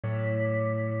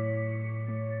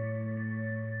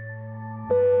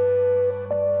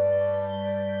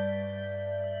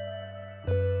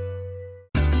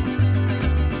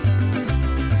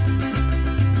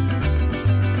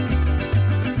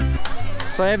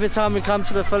So every time we come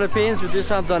to the Philippines, we do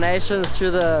some donations to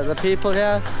the people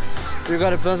here. We've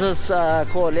got a business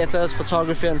called Letos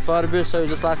Photography and Photo Booth, so we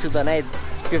just like to donate,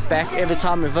 give back every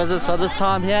time we visit. So this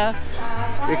time here,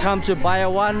 we come to Bio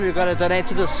One. We've got to donate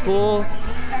to the school,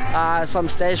 some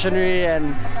stationery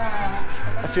and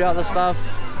a few other stuff.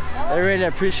 They really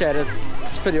appreciate it.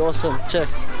 It's pretty awesome. Check.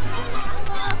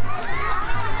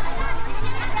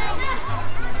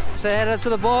 Say hello to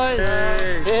the boys.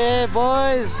 Hey, yeah,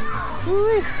 boys.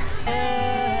 Woo.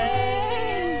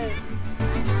 Hey.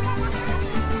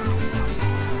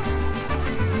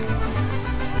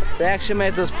 They actually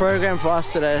made this program for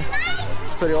us today.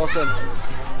 It's pretty awesome.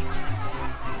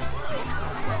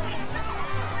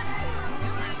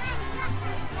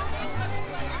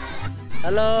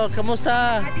 Hello,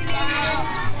 kamusta?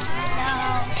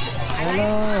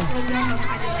 Hello.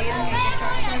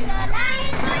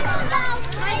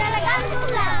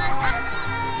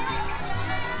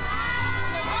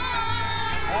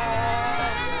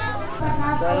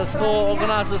 So the school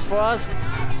organizes for us.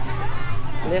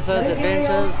 Letos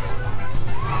Adventures.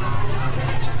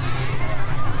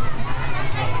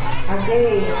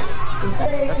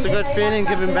 That's a good feeling,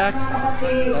 giving back.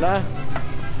 Hello.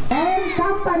 And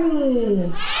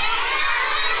company.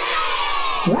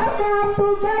 Welcome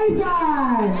to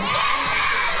Bison.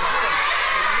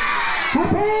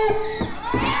 Hip hip.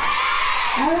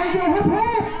 I like it. Hip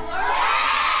hip.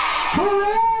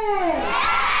 Hooray.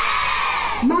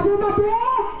 Mabu mabu.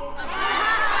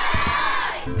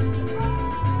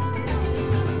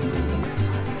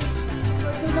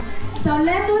 So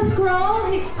let us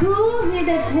crew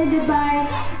headed by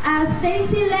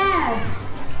Stacy Lev.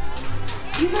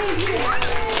 You know,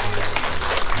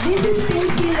 this is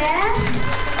Stacy Lev,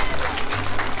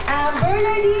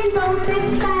 Bernardine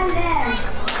Bautista Lev,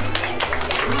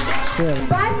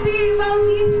 Basti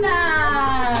Bautista,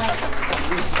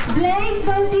 Blake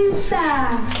Bautista,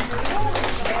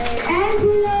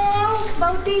 Angelo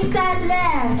Bautista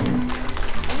Lev,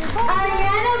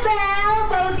 Ariana Bell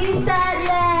Bautista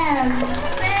Lev.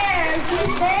 There,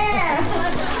 she's there.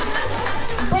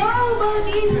 Bo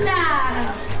Bautista.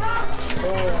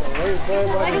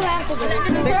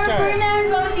 Sir Bernard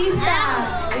Bautista.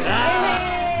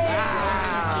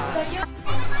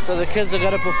 So the kids are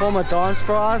going to perform a dance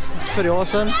for us. It's pretty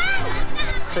awesome.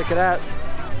 Check it out.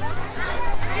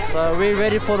 So we're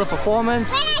ready for the performance.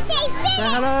 Say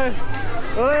hello.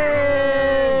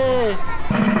 Hey!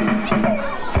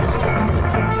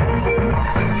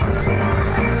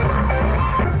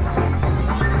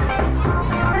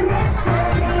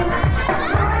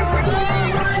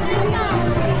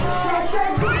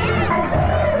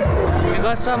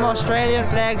 Got some Australian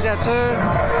flags here too,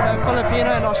 some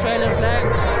Filipino and Australian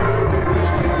flags.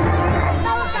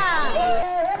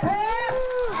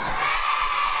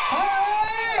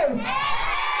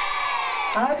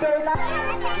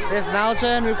 There's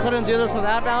Naljan, we couldn't do this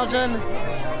without Naljan.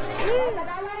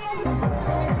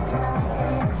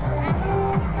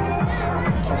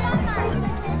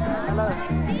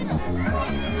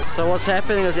 So what's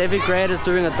happening is every grade is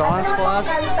doing a dance for us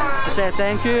to say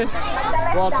thank you.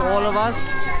 Well, to all of us.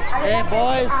 Hey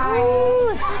boys!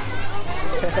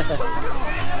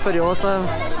 It's pretty awesome.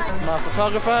 My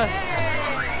photographer.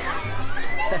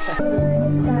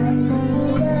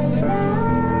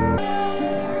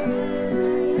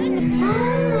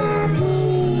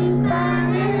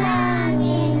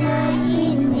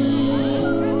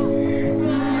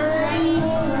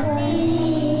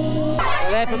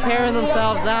 They're preparing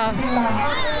themselves now.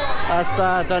 That's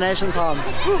the donation time.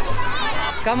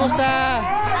 Kamusta?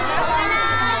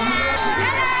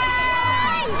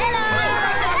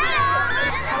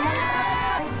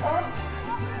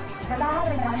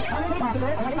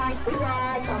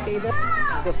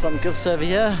 Got some gifts over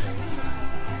here.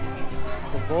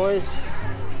 The boys.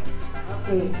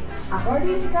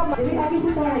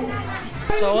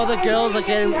 So all the girls are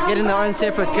getting their own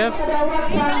separate gift.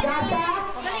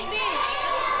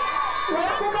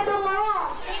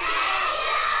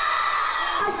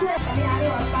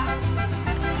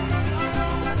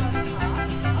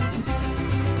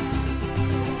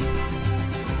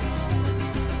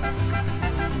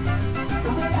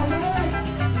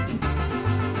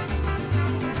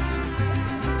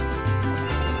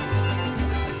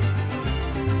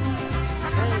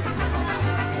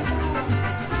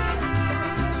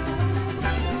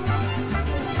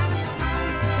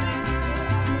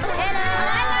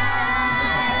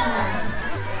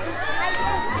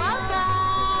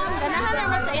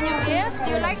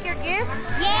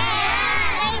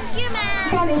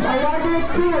 One is awarded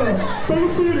to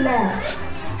Stacy Lev.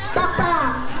 Papa.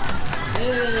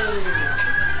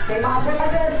 Okay, mga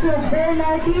brothers to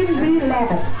Bernardine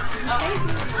Villas.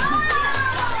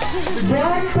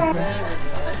 John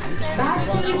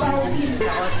Basti Bautista.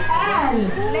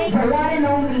 And the one and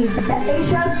only, the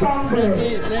Asian Songbird.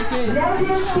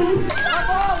 Delvin Steve.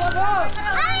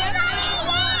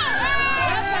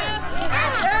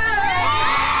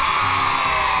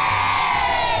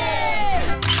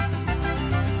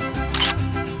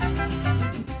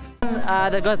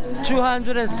 They got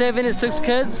 276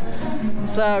 kids,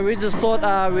 so we just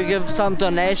thought we give some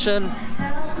donation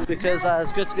because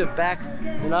it's good to give back,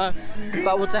 you know.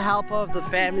 But with the help of the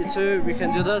family too, we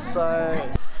can do this. So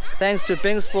thanks to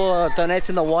Bings for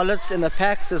donating the wallets and the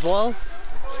packs as well.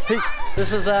 Peace.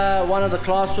 This is one of the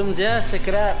classrooms here. Check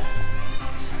it out.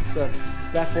 So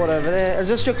blackboard over there. Is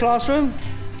this your classroom?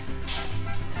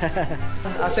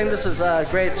 I think this is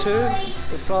grade 2.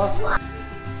 This class.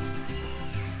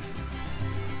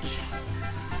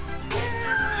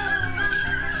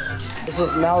 This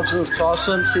is Melvin's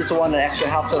classroom. She's the one that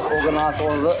actually helped us organize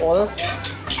all this.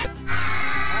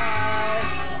 Hi.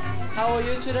 How are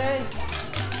you today?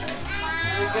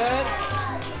 You good?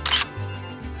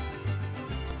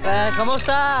 ¿Cómo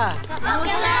está?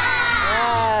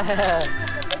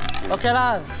 Okay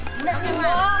lang.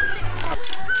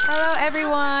 Hello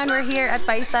everyone, we're here at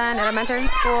Baisan Elementary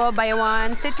School,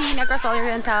 Bayawan City, Negros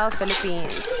Oriental,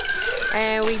 Philippines.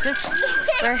 And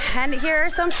here are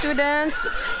some students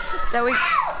that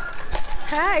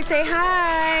hi, say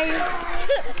hi.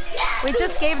 We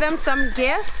just gave them some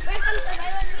gifts.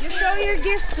 You show your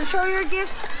gifts,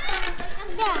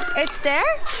 It's there?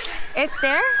 It's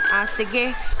there? Ah,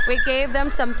 sige. We gave them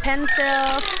some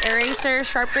pencils, erasers,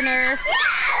 sharpeners,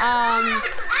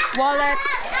 wallets,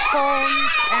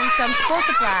 phones, and some school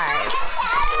supplies.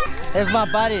 Here's my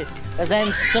buddy. His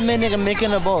name's Dominic and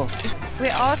making a ball. We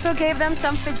also gave them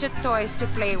some fidget toys to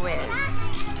play with.